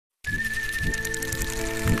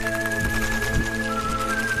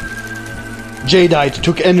Jadeite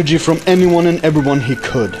took energy from anyone and everyone he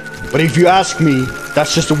could. But if you ask me,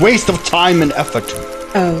 that's just a waste of time and effort.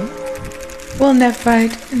 Oh? Well,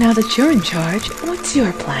 Nephrite, now that you're in charge, what's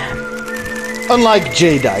your plan? Unlike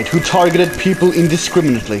Jadeite, who targeted people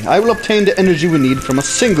indiscriminately, I will obtain the energy we need from a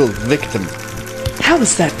single victim. How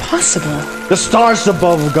is that possible? The stars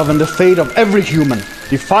above govern the fate of every human,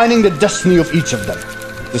 defining the destiny of each of them.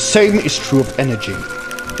 The same is true of energy.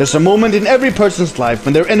 There's a moment in every person's life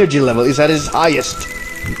when their energy level is at its highest.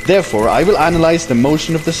 Therefore, I will analyze the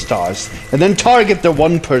motion of the stars and then target the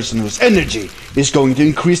one person whose energy is going to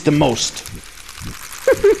increase the most.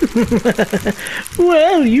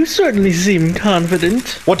 Well, you certainly seem confident.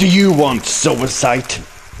 What do you want, Silversight?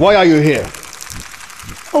 Why are you here?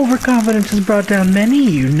 Overconfidence has brought down many,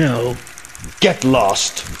 you know. Get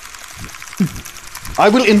lost. I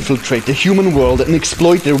will infiltrate the human world and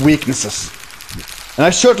exploit their weaknesses. And I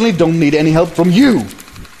certainly don't need any help from you.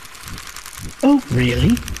 Oh,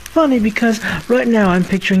 really? Funny, because right now I'm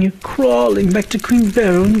picturing you crawling back to Queen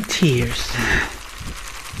Barrow in tears.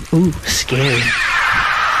 Ooh, scary.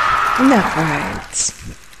 Nephrite,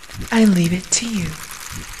 I leave it to you.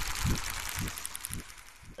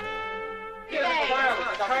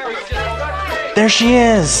 There she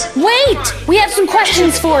is! Wait! We have some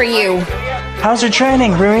questions for you! How's your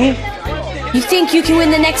training, Rui? You think you can win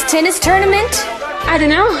the next tennis tournament? I don't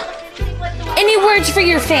know. Any words for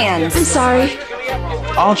your fans? I'm sorry.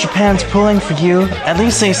 All Japan's pulling for you. At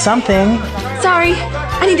least say something. Sorry.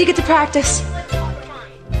 I need to get to practice.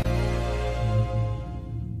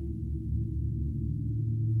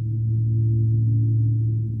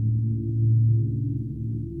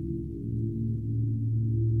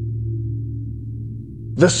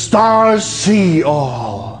 The stars see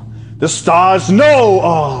all. The stars know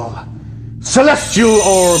all. Celestial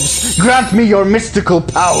orbs, grant me your mystical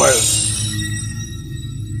powers.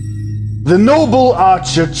 The noble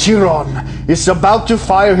archer Chiron is about to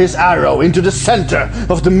fire his arrow into the center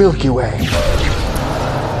of the Milky Way.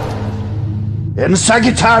 And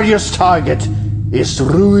Sagittarius' target is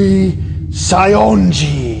Rui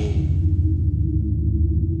Saionji.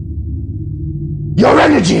 Your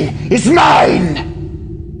energy is mine!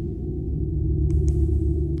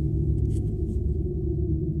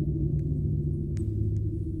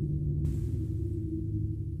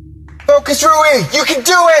 Focus, Rui! You can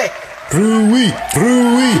do it! Rui!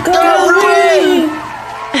 Rui! Go, Rui!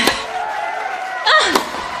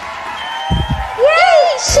 Yay!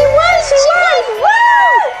 She won! She won!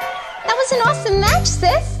 Woo! That was an awesome match,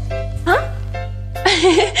 sis. Huh?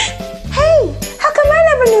 Hey! How come I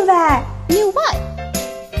never knew that? Knew what?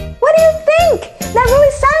 What do you think? That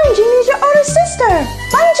Rui Saionji is your older sister.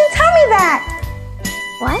 Why didn't you tell me that?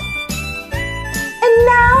 What? And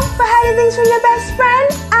now, for hiding things from your best friend,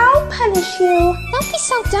 I'll punish you. Don't be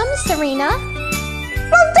so dumb, Serena.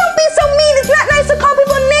 Well, don't be so mean. It's not nice to call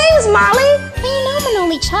people names, Molly. Hey, you know I'm an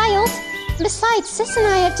only child. Besides, Sis and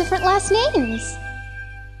I have different last names.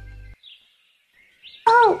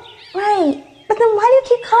 Oh, right. But then why do you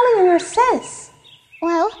keep calling her your sis?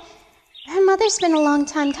 Well, her mother's been a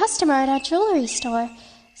long-time customer at our jewelry store.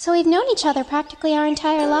 So we've known each other practically our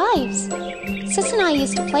entire lives. Sis and I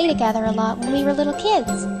used to play together a lot when we were little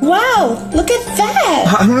kids. Wow, look at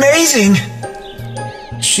that! Amazing!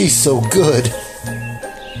 She's so good.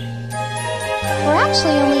 We're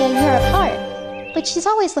actually only a year apart, but she's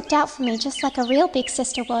always looked out for me just like a real big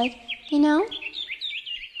sister would, you know?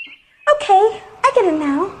 Okay, I get it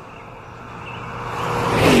now.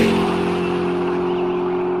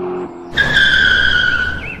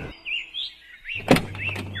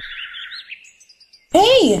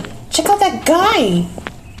 Hey, check out that guy!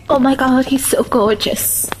 Oh my god, he's so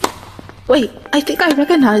gorgeous. Wait, I think I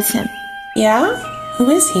recognize him. Yeah? Who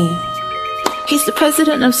is he? He's the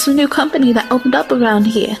president of some new company that opened up around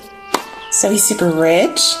here. So he's super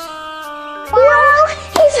rich? Wow,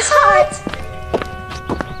 he's hot!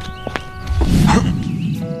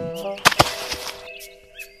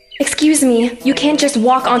 Excuse me, you can't just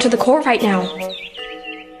walk onto the court right now.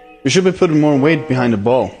 You should be putting more weight behind the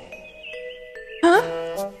ball.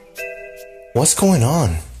 Huh? What's going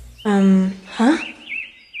on? Huh?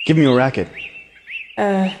 Give me your racket.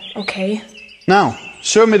 Okay. Now,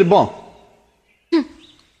 serve me the ball.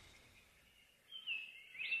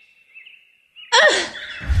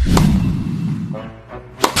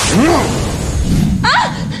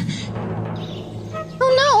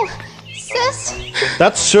 Oh no! Sis!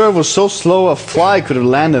 That serve was so slow a fly could have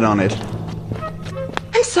landed on it.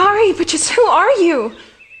 I'm sorry, but just who are you?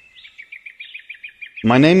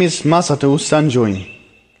 My name is Masato Sanjoin.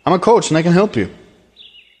 I'm a coach and I can help you.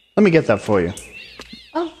 Let me get that for you.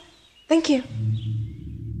 Oh, thank you.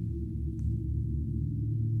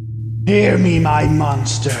 Hear me, my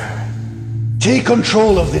monster. Take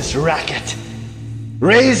control of this racket.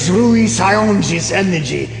 Raise Rui Saionji's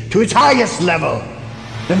energy to its highest level.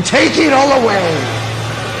 Then take it all away.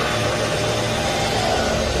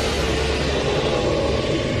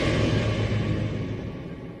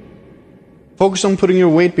 Focus on putting your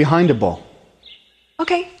weight behind the ball.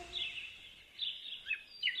 Okay.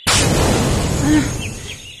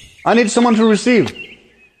 I need someone to receive.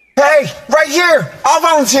 Hey, right here! I'll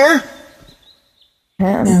volunteer!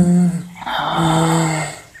 Ha!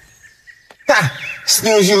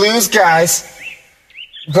 Snooze you lose, guys.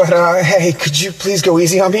 But, hey, could you please go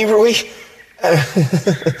easy on me, Rui?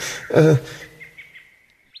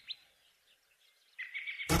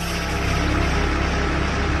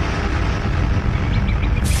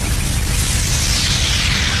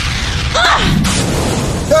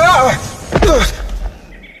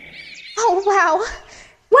 Oh, wow.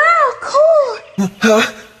 Wow, cool. Huh?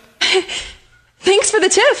 Thanks for the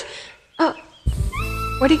tip.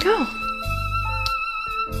 Where'd he go?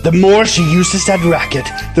 The more she uses that racket,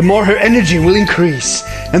 the more her energy will increase,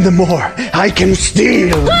 and the more I can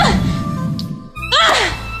steal.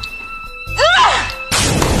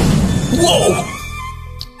 Whoa!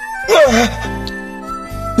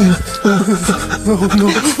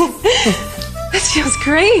 This feels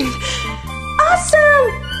great.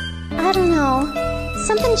 Awesome! I don't know.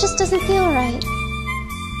 Something just doesn't feel right.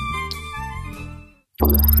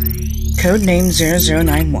 Codename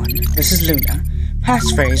 0091. This is Luna.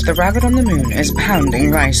 Passphrase, the rabbit on the moon is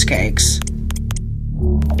pounding rice cakes.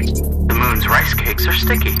 The moon's rice cakes are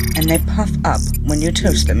sticky. And they puff up when you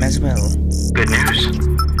toast them as well. Good news.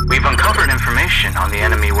 We've uncovered information on the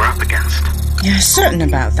enemy we're up against. You're certain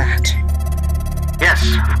about that?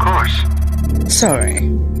 Yes, of course. Sorry.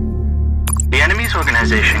 The enemy's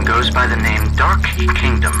organization goes by the name Dark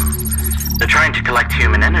Kingdom. They're trying to collect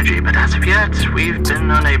human energy, but as of yet, we've been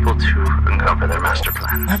unable to uncover their master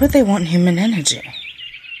plan. Why would they want human energy?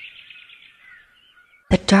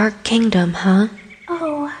 The Dark Kingdom, huh?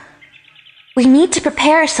 Oh. We need to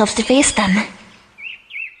prepare ourselves to face them.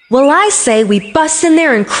 Well, I say we bust in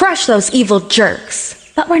there and crush those evil jerks.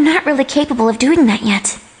 But we're not really capable of doing that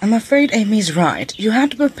yet. I'm afraid Amy's right. You have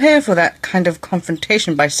to prepare for that kind of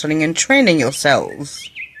confrontation by studying and training yourselves.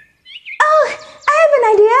 Oh, I have an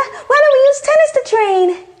idea. Why don't we use tennis to train?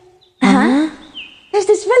 Huh? There's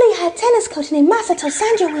this really hot tennis coach named Masato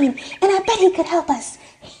Sanjowin, and I bet he could help us.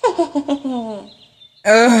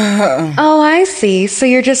 Oh, I see. So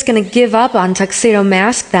you're just gonna give up on Tuxedo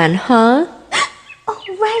Mask then, huh? Oh,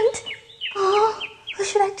 right. Oh, who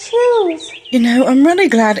should I choose? You know, I'm really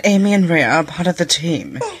glad Amy and Rhea are part of the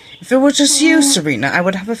team. If it were just you, Serena, I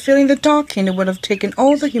would have a feeling the Dark Kingdom would have taken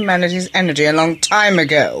all the humanity's energy a long time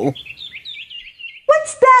ago.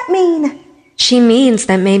 What's that mean? She means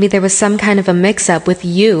that maybe there was some kind of a mix-up with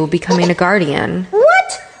you becoming a guardian.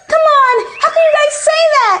 What? Come on! How can you guys say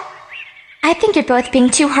that? I think you're both being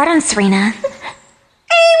too hard on Serena.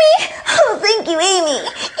 Amy! Oh, thank you, Amy.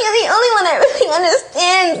 You're the only one that really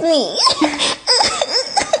understands me.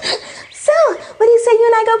 So, what do you say you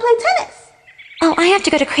and I go play tennis? Oh, I have to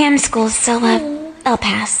go to cram school, so, I'll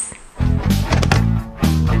pass.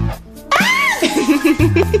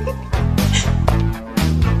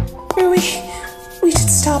 We should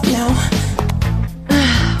stop now.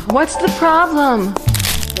 What's the problem?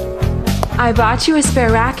 I bought you a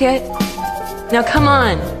spare racket. Now come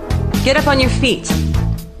on, get up on your feet.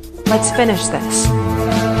 Let's finish this.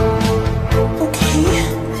 Okay.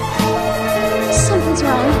 Something's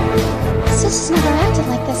wrong. Sis has never acted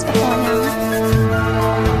like this before now.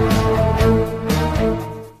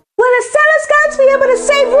 Will the Sailor Scouts be able to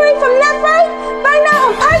save Rui from Nephrite? Find out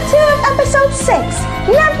on part 2 of episode 6,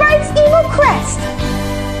 Nephrite's Evil Crest.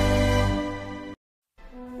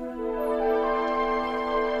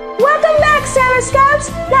 Welcome back, Sailor Scouts.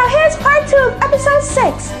 Now here's part 2 of episode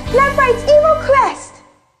 6, Nephrite's Evil Crest.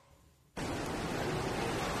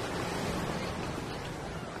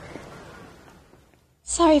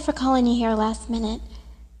 Sorry for calling you here last minute.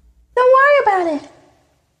 Don't worry about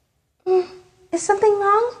it. Is something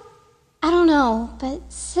wrong? I don't know,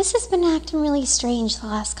 but Sis has been acting really strange the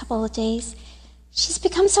last couple of days. She's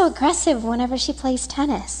become so aggressive whenever she plays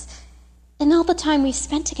tennis. In all the time we've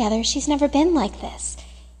spent together, she's never been like this.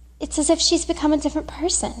 It's as if she's become a different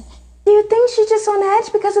person. Do you think she's just on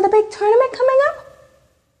edge because of the big tournament coming up?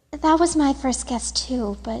 That was my first guess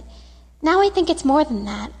too, but now I think it's more than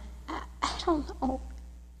that. I don't know.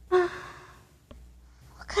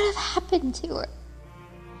 What could have happened to her?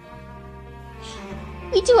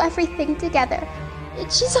 We do everything together.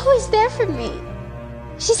 She's always there for me.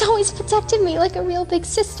 She's always protected me like a real big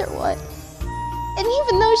sister would. And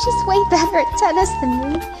even though she's way better at tennis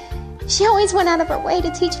than me, she always went out of her way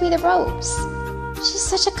to teach me the ropes. She's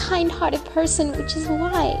such a kind-hearted person, which is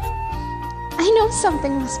why I know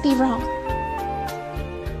something must be wrong.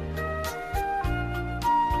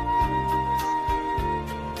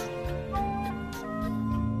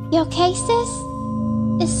 You okay, sis?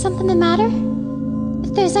 Is something the matter?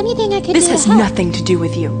 If there's anything I could do This has nothing to do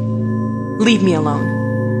with you. Leave me alone.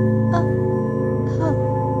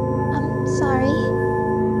 I'm sorry.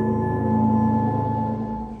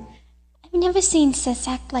 I've never seen sis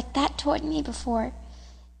act like that toward me before.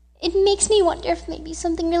 It makes me wonder if maybe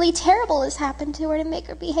something really terrible has happened to her to make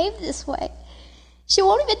her behave this way. She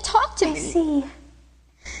won't even talk to me. I see.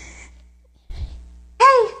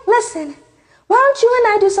 Hey, listen. Why don't you and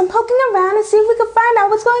I do some poking around and see if we can find out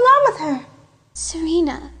what's going on with her?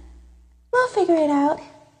 Serena. We'll figure it out.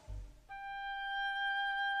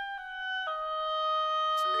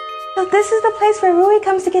 So this is the place where Rui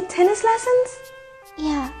comes to get tennis lessons?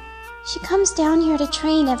 Yeah. She comes down here to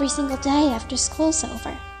train every single day after school's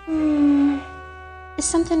over. Is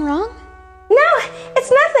something wrong? No, it's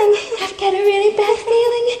nothing. I've got a really bad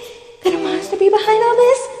feeling. Could a monster be behind all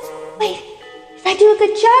this? Wait, if I do a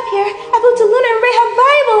good job here, I will tell Luna and Ray how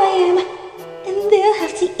valuable I am. And they'll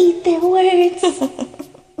have to eat their words.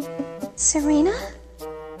 Serena?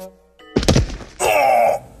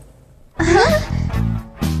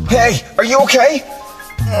 Hey, are you okay?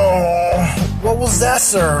 Oh, what was that,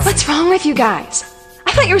 serve? What's wrong with you guys?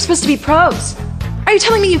 I thought you were supposed to be pros. Are you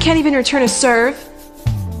telling me you can't even return a serve?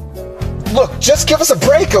 Look, just give us a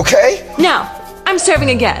break, okay? No, I'm serving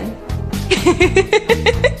again.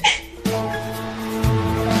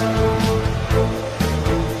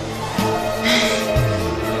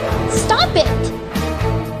 Stop it!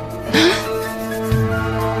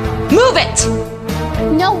 Move it!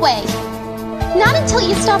 No way. Not until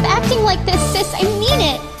you stop acting like this, sis. I mean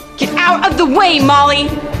it. Get out of the way, Molly!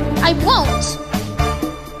 I won't.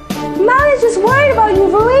 Molly's just worried about you,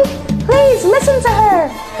 Rui. Please, listen to her.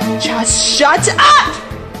 Just shut up!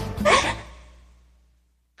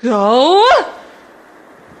 Go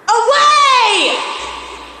away!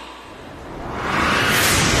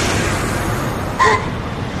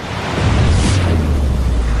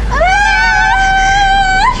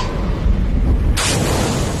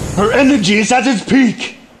 Her energy is at its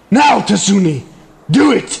peak. Now, Tasuni,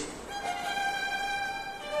 do it.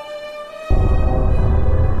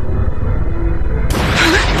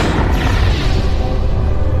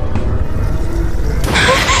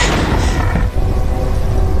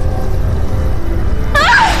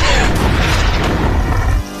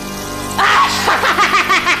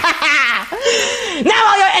 Now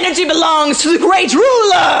all your energy belongs to the great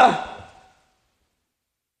ruler!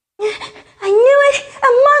 I knew it! A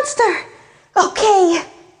monster! Okay.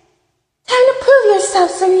 Time to prove yourself,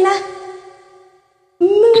 Serena.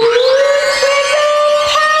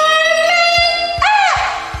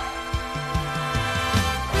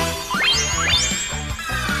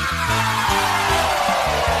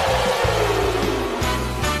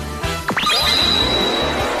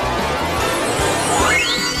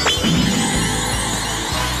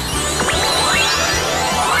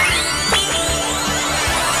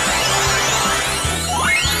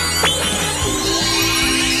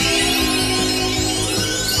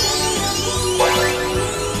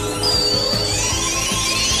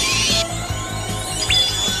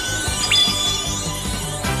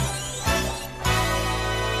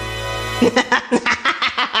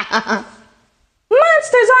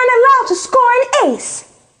 Monsters aren't allowed to score an ace.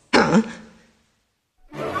 How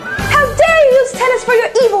dare you use tennis for your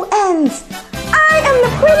evil ends? I am the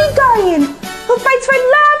pretty guardian who fights for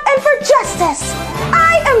love and for justice.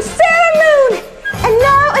 I am Sailor Moon, and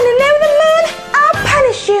now in the name of the moon, I'll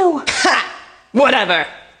punish you. Ha! Whatever.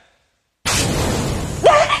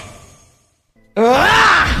 What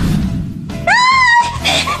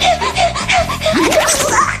is this?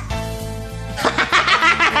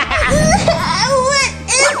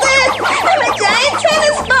 I'm a giant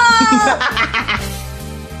tennis ball!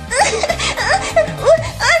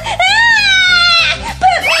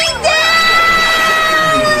 Put me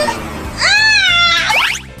down!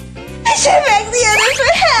 I should beg the others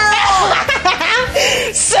for help!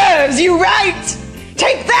 Serves you right!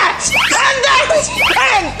 Take that! And that!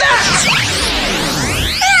 And that!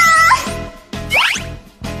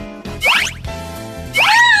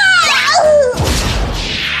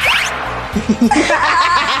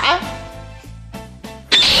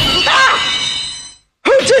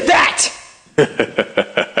 Who did that?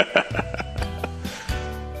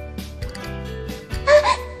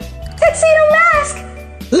 Tuxedo Mask!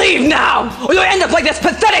 Leave Leave now, or you'll end up like this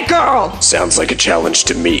pathetic girl! Sounds like a challenge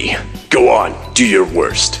to me. Go on, do your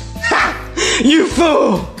worst. Ha! You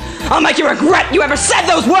fool! I'll make you regret you ever said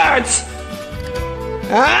those words!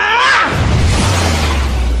 Ah!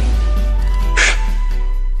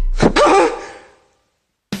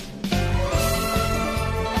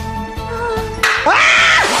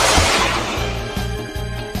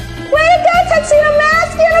 Way to go, Tuxedo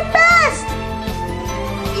Mask! You're the best!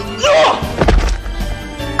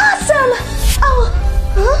 Awesome! Oh,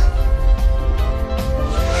 huh?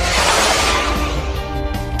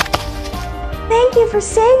 Thank you for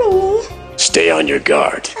saving me. Stay on your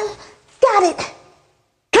guard. Got it.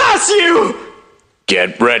 Curse you!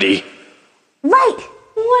 Get ready. Right.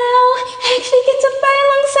 Wow, I actually get to fight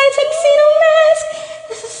alongside Tuxedo Mask.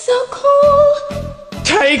 This is so cool.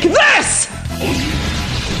 Take this!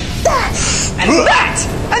 And that!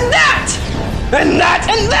 And that! And that!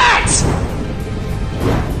 And that!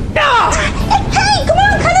 Ah! Hey, come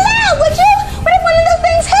on, cut it out, would you? What if one of those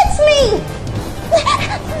things hits me?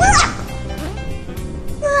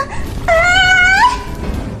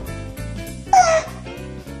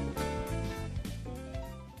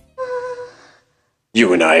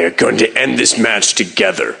 You and I are going to end this match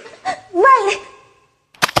together. Right.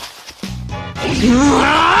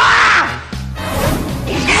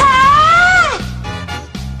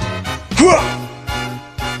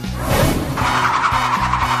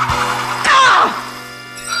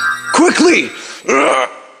 Quickly!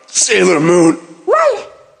 Sailor Moon! Right!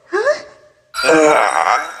 Huh?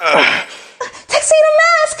 Tuxedo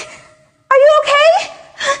Mask! Are you okay?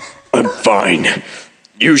 I'm fine.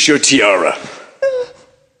 Use your tiara.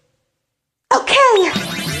 Okay!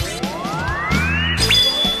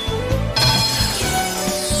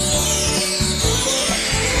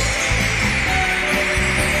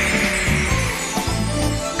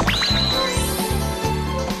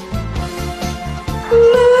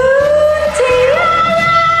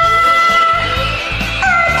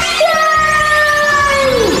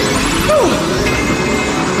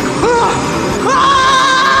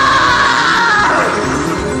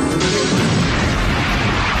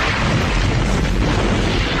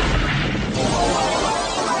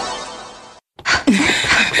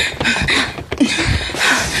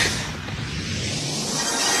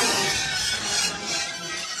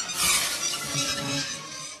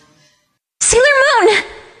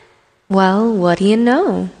 Well, what do you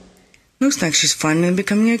know? Looks like she's finally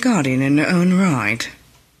becoming a guardian in her own right.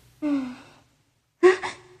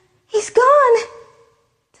 He's gone.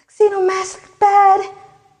 Tuxedo Mask looked bad.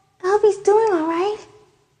 I hope he's doing all right.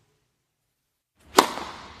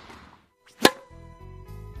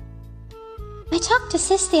 I talked to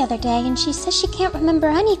Sis the other day, and she says she can't remember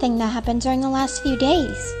anything that happened during the last few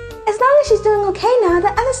days. As long as she's doing okay now,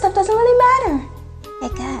 the other stuff doesn't really matter. I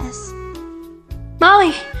guess.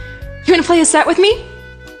 Molly, you wanna play a set with me?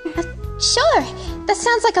 Sure. That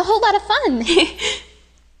sounds like a whole lot of fun.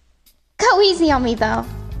 Go easy on me, though.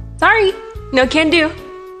 Sorry, no can do.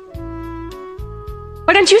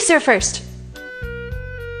 Why don't you serve first?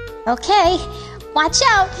 Okay, watch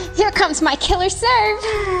out. Here comes my killer serve.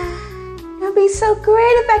 It would be so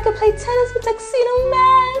great if I could play tennis with Tuxedo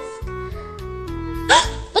Mask.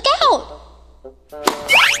 Look out!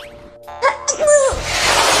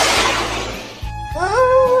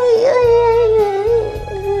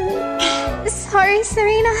 Sorry,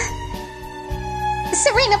 Serena.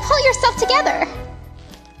 Serena, pull yourself together.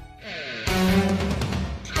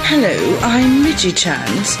 Hello, I'm Michi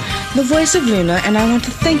Chance, the voice of Luna, and I want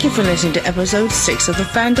to thank you for listening to episode 6 of the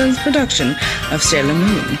Fandom's production of Sailor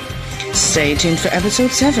Moon. Stay tuned for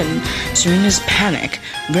episode 7, Serena's Panic,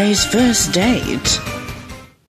 Ray's first date.